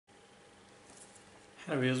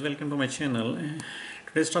Hello viewers, welcome to my channel.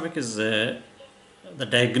 Today's topic is the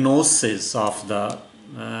diagnosis of the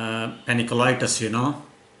panniculitis.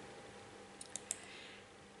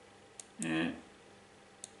 Uh,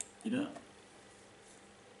 you know,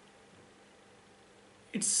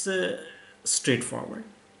 it's straightforward,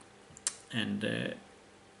 and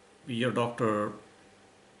your doctor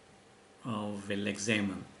will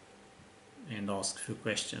examine and ask few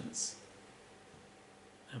questions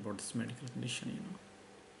about this medical condition.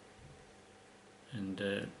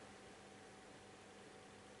 And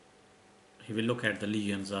he will look at the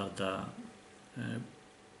lesions or the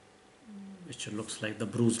which looks like the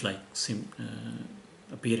bruise-like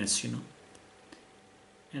appearance,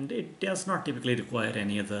 and it does not typically require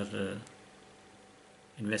any other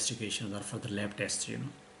investigations or further lab tests,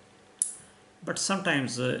 but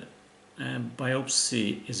sometimes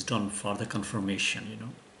biopsy is done for the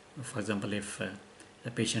confirmation. For example, if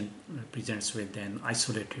the patient presents with an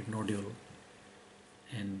isolated nodule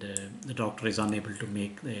and the doctor is unable to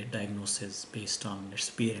make the diagnosis based on its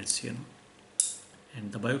appearance,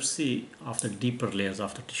 and the biopsy of the deeper layers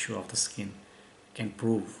of the tissue of the skin can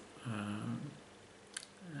prove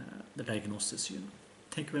the diagnosis.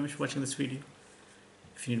 Thank you very much for watching this video.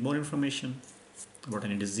 If you need more information about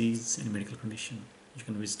any disease, any medical condition, you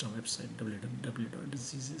can visit our website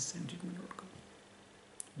www.diseasesandtreatment.com.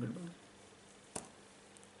 Goodbye.